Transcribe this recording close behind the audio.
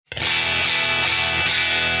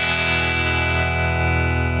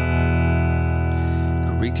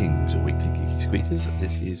Tweakers.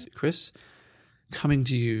 This is Chris, coming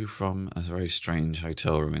to you from a very strange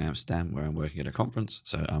hotel room in Amsterdam where I'm working at a conference.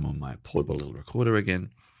 So I'm on my portable little recorder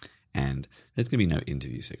again, and there's going to be no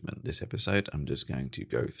interview segment this episode. I'm just going to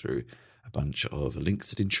go through a bunch of links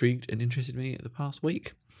that intrigued and interested me the past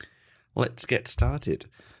week. Let's get started.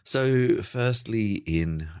 So firstly,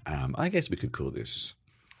 in, I guess we could call this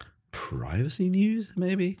privacy news,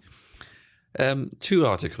 maybe? Two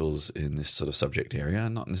articles in this sort of subject area,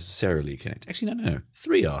 not necessarily connected. Actually, no.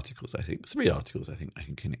 Three articles, I think I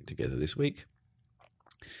can connect together this week.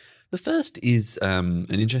 The first is an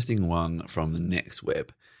interesting one from the Next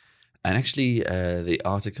Web. And actually, the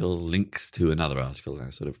article links to another article, and I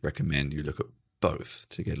sort of recommend you look at both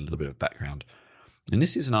to get a little bit of background. And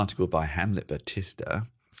this is an article by Hamlet Batista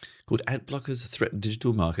called Ad Blockers Threaten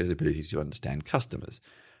Digital Marketers' Ability to Understand Customers.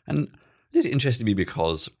 And this interested me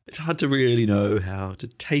because it's hard to really know how to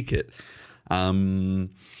take it. Ad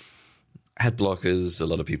blockers, a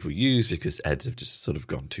lot of people use because ads have just sort of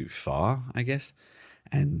gone too far, I guess.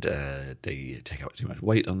 And they take up too much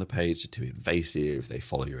weight on the page, they're too invasive, they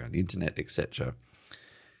follow you around the internet, etc.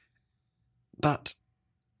 But,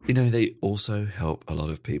 they also help a lot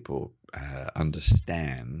of people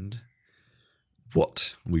understand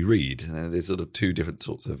what we read. There's sort of two different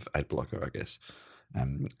sorts of ad blocker, I guess.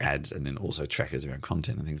 Ads and then also trackers around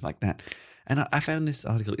content and things like that. And I found this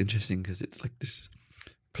article interesting because it's like this,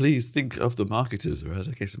 please think of the marketers, right?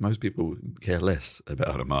 I guess most people care less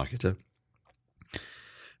about a marketer.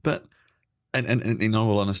 But, and in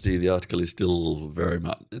all honesty, the article is still very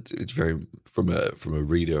much, it's very, from a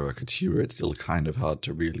reader or a consumer, it's still kind of hard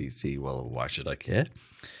to really see, well, why should I care?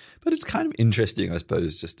 But it's kind of interesting, I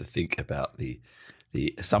suppose, just to think about the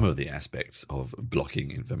some of the aspects of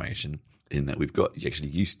blocking information, in that we've got actually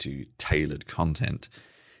used to tailored content,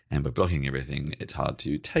 and by blocking everything, it's hard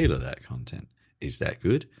to tailor that content. Is that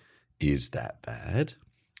good? Is that bad?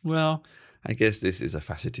 Well, I guess this is a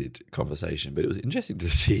faceted conversation, but it was interesting to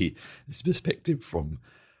see this perspective from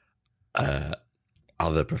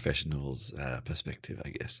other professionals' perspective,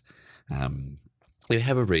 I guess. You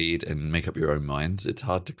have a read and make up your own minds. It's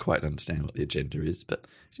hard to quite understand what the agenda is, but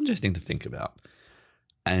it's interesting to think about.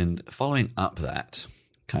 And following up that,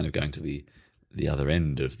 kind of going to the other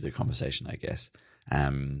end of the conversation, I guess.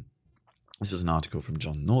 This was an article from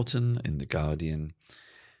John Norton in The Guardian.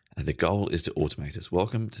 The goal is to automate us.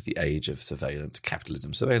 Welcome to the age of surveillance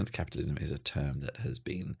capitalism. Surveillance capitalism is a term that has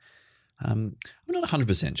been, I'm not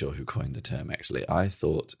 100% sure who coined the term, actually. I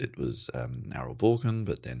thought it was Narol Borken,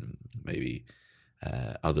 but then maybe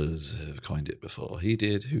others have coined it before he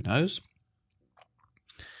did. Who knows?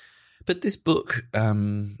 But this book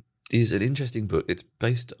is an interesting book. It's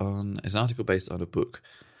an article based on a book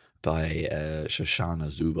by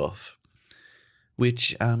Shoshana Zuboff,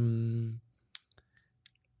 which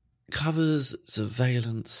covers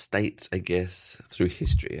surveillance states, I guess, through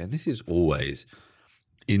history. And this is always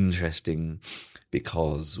interesting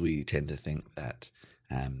because we tend to think that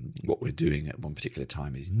what we're doing at one particular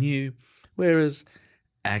time is new, whereas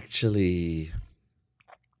actually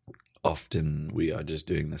often we are just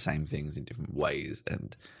doing the same things in different ways.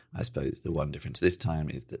 And I suppose the one difference this time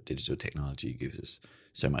is that digital technology gives us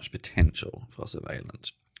so much potential for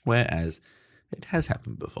surveillance, whereas it has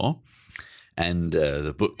happened before. And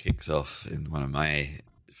the book kicks off in one of my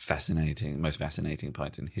most fascinating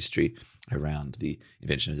points in history around the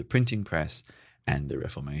invention of the printing press and the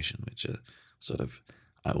Reformation, which are sort of,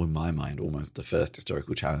 in my mind, almost the first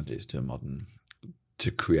historical challenges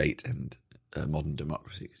to create a modern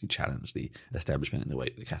democracy, because you challenge the establishment in the way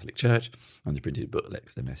the Catholic Church and the printed book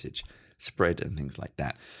lets the message spread and things like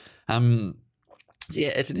that. So yeah,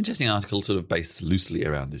 it's an interesting article sort of based loosely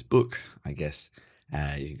around this book, I guess.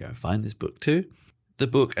 You can go and find this book too. The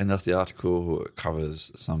book and thus the article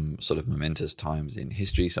covers some sort of momentous times in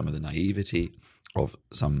history, some of the naivety of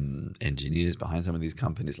some engineers behind some of these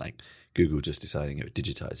companies, like Google just deciding it would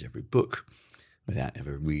digitize every book without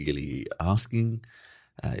ever really asking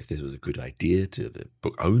if this was a good idea to the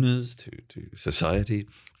book owners, to society.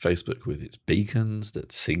 Facebook with its beacons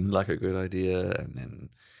that seemed like a good idea, and then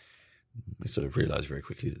we sort of realized very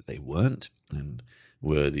quickly that they weren't. And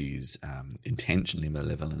were these intentionally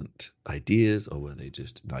malevolent ideas, or were they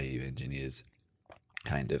just naive engineers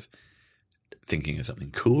kind of thinking of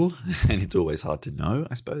something cool? And it's always hard to know,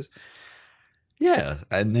 I suppose. Yeah,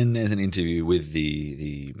 and then there's an interview with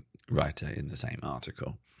the writer in the same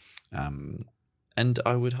article. And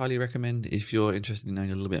I would highly recommend, if you're interested in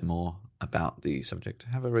knowing a little bit more about the subject,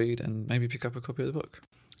 have a read and maybe pick up a copy of the book.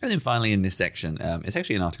 And then finally in this section, it's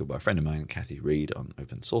actually an article by a friend of mine, Kathy Reed, on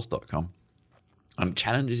opensource.com, on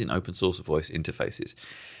challenges in open source voice interfaces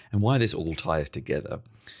and why this all ties together.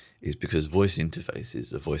 is because voice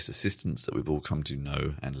interfaces, or voice assistants that we've all come to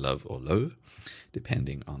know and love or loathe,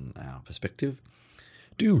 depending on our perspective,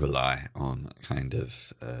 do rely on kind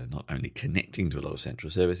of not only connecting to a lot of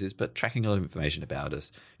central services, but tracking a lot of information about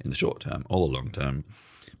us in the short term or the long term,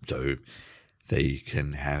 so they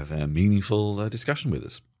can have a meaningful discussion with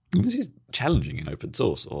us. And this is challenging in open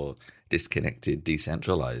source or disconnected,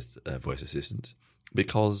 decentralized voice assistants,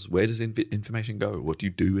 because where does information go? What do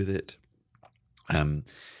you do with it?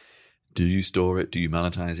 Do you store it? Do you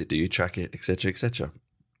monetize it? Do you track it? Etc. Etc.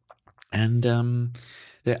 And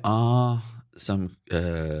there are some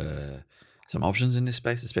options in this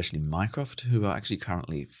space, especially Mycroft, who are actually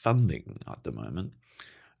currently funding at the moment.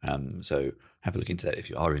 So have a look into that if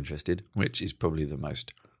you are interested, which is probably the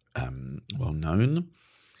most well-known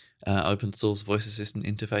open source voice assistant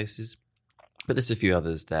interfaces. But there's a few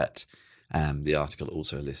others that the article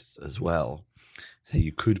also lists as well. So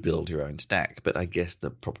you could build your own stack, but I guess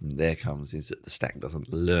the problem there comes is that the stack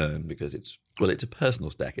doesn't learn because it's a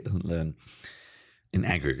personal stack. It doesn't learn in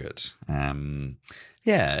aggregate.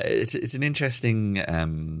 It's an interesting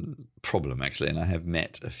problem, actually, and I have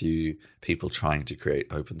met a few people trying to create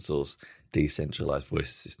open source decentralized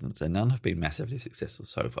voice assistants, and none have been massively successful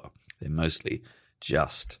so far. They're mostly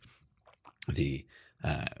just the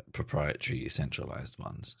proprietary centralized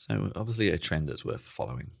ones. So obviously a trend that's worth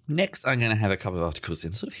following. Next, I'm going to have a couple of articles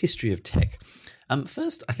in sort of history of tech.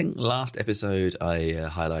 First, I think last episode I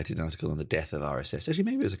highlighted an article on the death of RSS. Actually,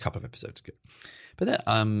 maybe it was a couple of episodes ago. But that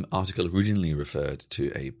article originally referred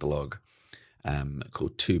to a blog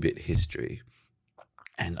called 2-Bit History.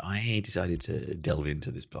 And I decided to delve into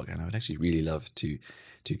this blog, and I would actually really love to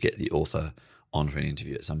get the author on for an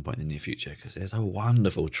interview at some point in the near future, because there's a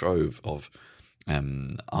wonderful trove of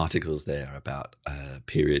articles there about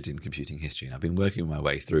periods in computing history, and I've been working my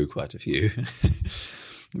way through quite a few.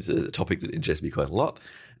 It's a topic that interests me quite a lot,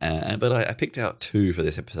 but I picked out two for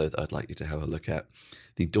this episode that I'd like you to have a look at.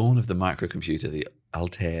 The dawn of the microcomputer, the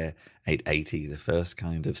Altair 880, the first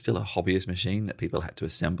kind of still a hobbyist machine that people had to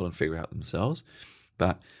assemble and figure out themselves,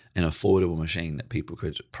 but an affordable machine that people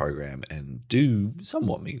could program and do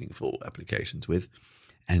somewhat meaningful applications with.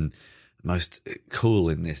 And most cool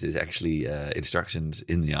in this is actually instructions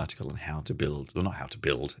in the article on how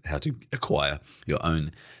to acquire your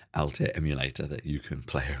own Altair emulator that you can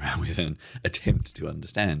play around with and attempt to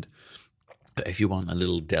understand. But if you want a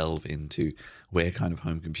little delve into where kind of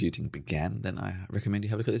home computing began, then I recommend you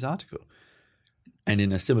have a look at this article. And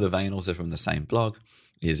in a similar vein, also from the same blog,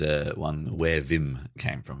 is one where Vim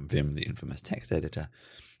came from, Vim, the infamous text editor.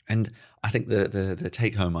 And I think the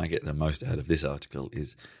take home I get the most out of this article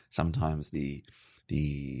is sometimes the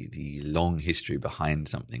long history behind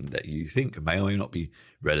something that you think may or may not be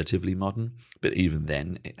relatively modern, but even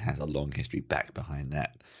then it has a long history back behind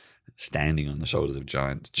that, standing on the shoulders of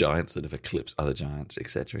giants that have eclipsed other giants,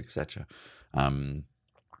 etc., etc. And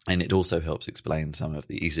it also helps explain some of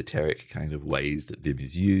the esoteric kind of ways that Vim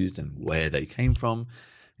is used and where they came from,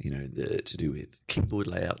 to do with keyboard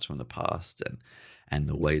layouts from the past and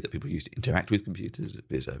the way that people used to interact with computers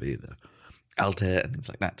vis-a-vis the Altair and things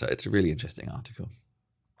like that. So it's a really interesting article.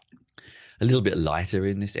 A little bit lighter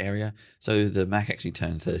in this area. So the Mac actually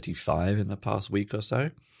turned 35 in the past week or so.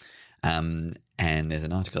 And there's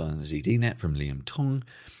an article on the ZDNet from Liam Tong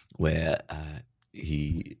where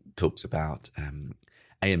he talks about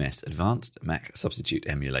AMS, Advanced Mac Substitute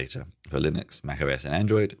Emulator for Linux, macOS, and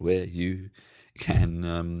Android, where you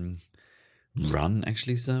can run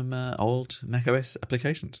actually some old macOS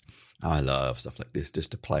applications. I love stuff like this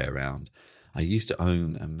just to play around. I used to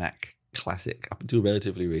own a Mac Classic up until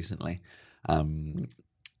relatively recently, and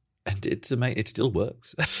it still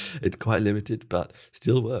works. It's quite limited, but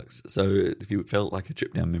still works. So if you felt like a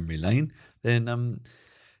trip down memory lane, then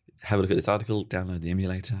have a look at this article, download the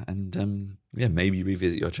emulator, and maybe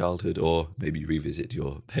revisit your childhood or maybe revisit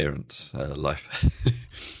your parents' life.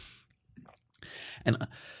 And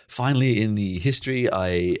finally, in the history,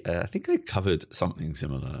 I think I covered something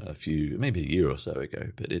similar maybe a year or so ago,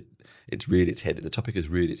 but it's reared its head. The topic has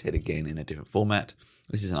reared its head again in a different format.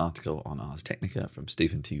 This is an article on Ars Technica from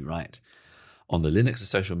Stephen T. Wright on the Linux of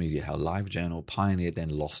social media, how LiveJournal pioneered then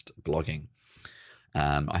lost blogging.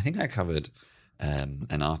 I think I covered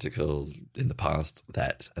an article in the past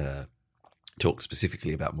that talks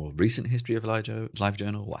specifically about more recent history of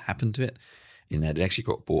LiveJournal, what happened to it, in that it actually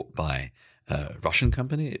got bought by a Russian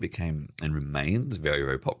company. It became and remains very,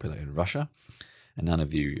 very popular in Russia. And none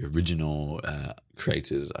of the original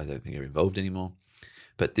creators, I don't think, are involved anymore.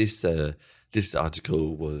 But this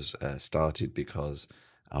article was started because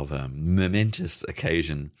of a momentous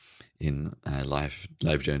occasion in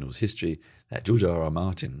LiveJournal's history that George R.R.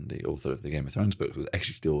 Martin, the author of the Game of Thrones books, was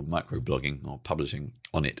actually still microblogging or publishing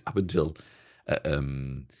on it up until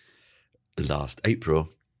last April.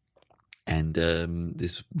 And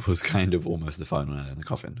this was kind of almost the final nail in the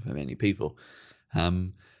coffin for many people.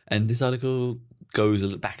 And this article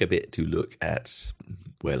goes back a bit to look at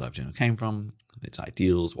where LiveJournal came from, its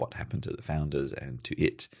ideals, what happened to the founders and to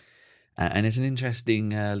it. And it's an interesting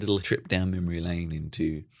little trip down memory lane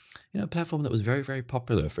into a platform that was very, very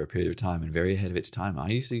popular for a period of time and very ahead of its time. I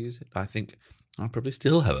used to use it. I think I probably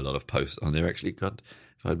still have a lot of posts on there, actually. God,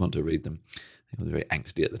 if I'd want to read them. I think I was very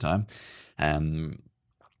angsty at the time. And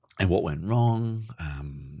what went wrong,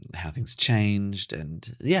 how things changed.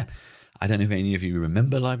 And yeah, I don't know if any of you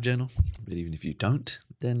remember LiveJournal, but even if you don't,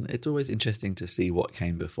 then it's always interesting to see what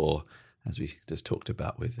came before, as we just talked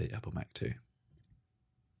about with the Apple Mac 2.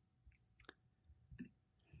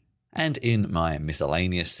 And in my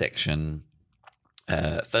miscellaneous section,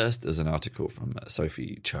 first there's an article from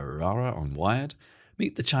Sophie Charara on Wired.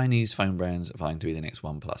 Meet the Chinese phone brands vying to be the next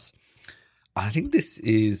OnePlus. I think this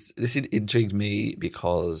intrigued me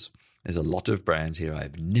because there's a lot of brands here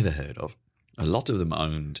I've never heard of. A lot of them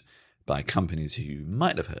owned by companies who you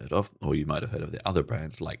might have heard of, or you might have heard of the other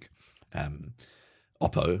brands like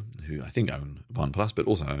Oppo, who I think own OnePlus, but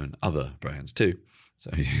also own other brands too. So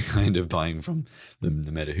you're kind of buying from them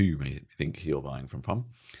no matter who you may think you're buying from.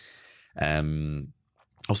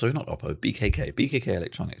 Also, not Oppo, BKK. BKK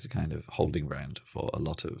Electronics, a kind of holding brand for a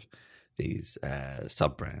lot of these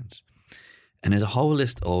sub-brands. And there's a whole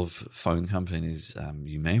list of phone companies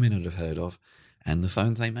you may or may not have heard of and the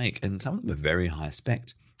phones they make. And some of them are very high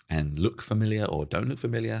spec and look familiar or don't look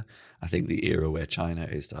familiar. I think the era where China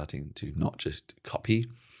is starting to not just copy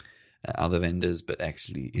other vendors, but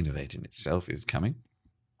actually innovate in itself is coming.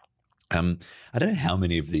 I don't know how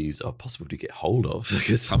many of these are possible to get hold of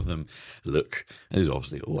because some of them look, these are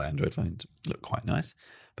obviously all Android phones, look quite nice,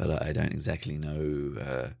 but I don't exactly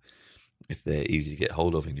know if they're easy to get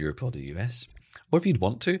hold of in Europe or the US. Or if you'd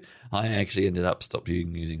want to, I actually ended up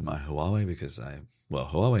stopping using my Huawei because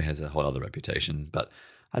Huawei has a whole other reputation, but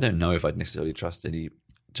I don't know if I'd necessarily trust any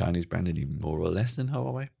Chinese brand any more or less than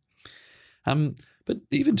Huawei. But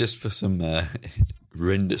even just for some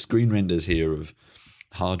screen renders here of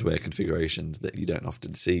hardware configurations that you don't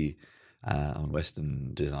often see on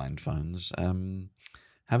Western designed phones,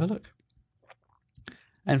 have a look.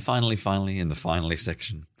 And finally, in the finally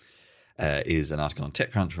section, is an article on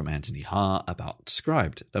TechCrunch from Anthony Ha about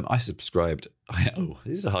Scribd.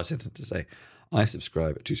 This is a hard sentence to say. I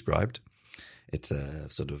subscribe to Scribd. It's a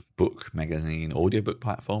sort of book, magazine, audiobook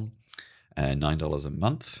platform, $9 a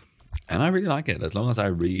month. And I really like it. As long as I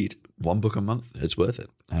read one book a month, it's worth it.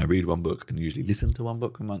 I read one book and usually listen to one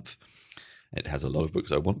book a month. It has a lot of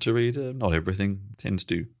books I want to read. Not everything. Tends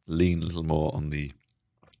to lean a little more on the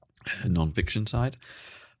non-fiction side,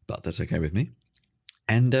 but that's okay with me.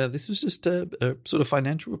 And this was just a sort of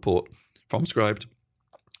financial report from Scribd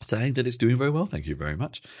saying that it's doing very well. Thank you very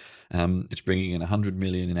much. It's bringing in $100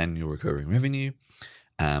 million in annual recurring revenue.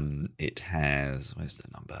 It has, where's the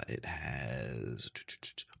number? It has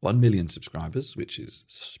 1 million subscribers, which is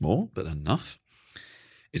small, but enough.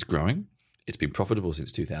 It's growing. It's been profitable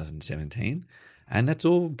since 2017. And that's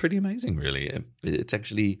all pretty amazing, really. It's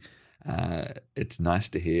actually, it's nice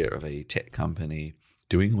to hear of a tech company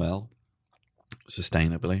doing well,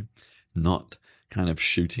 sustainably, not kind of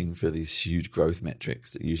shooting for these huge growth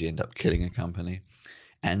metrics that usually end up killing a company.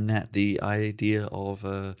 And that the idea of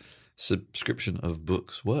a subscription of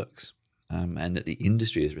books works, and that the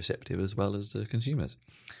industry is receptive as well as the consumers.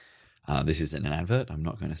 This isn't an advert. I'm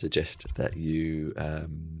not going to suggest that you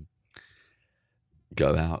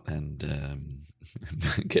go out and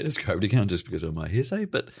get a Scribd account just because of my hearsay,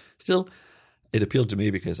 but still, it appealed to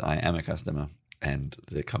me because I am a customer and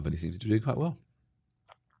the company seems to be doing quite well.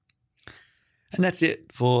 And that's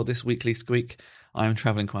it for this weekly squeak. I'm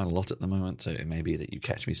traveling quite a lot at the moment, so it may be that you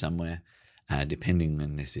catch me somewhere. Depending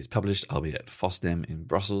when this is published, I'll be at FOSDEM in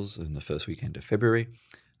Brussels in the first weekend of February.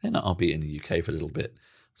 Then I'll be in the UK for a little bit,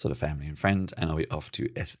 sort of family and friends, and I'll be off to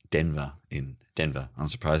Denver in Denver,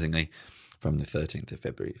 unsurprisingly, from the 13th of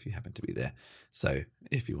February if you happen to be there. So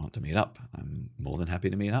if you want to meet up, I'm more than happy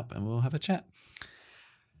to meet up and we'll have a chat.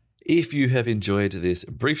 If you have enjoyed this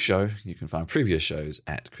brief show, you can find previous shows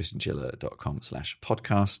at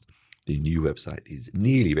christianchiller.com/podcast. The new website is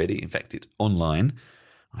nearly ready. In fact, it's online.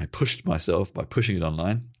 I pushed myself by pushing it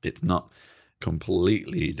online. It's not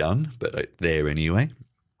completely done, but it's there anyway.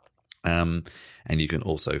 And you can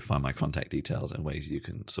also find my contact details and ways you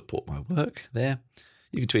can support my work there.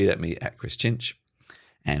 You can tweet at me at Chris Chinch.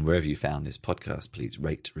 And wherever you found this podcast, please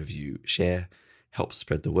rate, review, share, help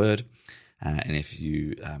spread the word. And if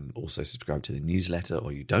you also subscribe to the newsletter,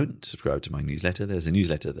 or you don't subscribe to my newsletter, there's a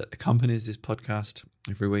newsletter that accompanies this podcast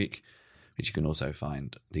every week, which you can also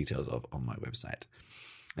find details of on my website.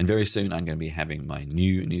 And very soon I'm going to be having my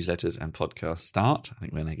new newsletters and podcasts start. I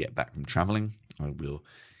think when I get back from traveling, I will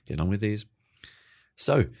get on with these.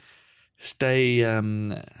 So stay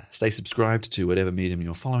subscribed to whatever medium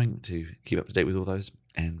you're following to keep up to date with all those.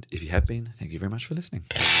 And if you have been, thank you very much for listening.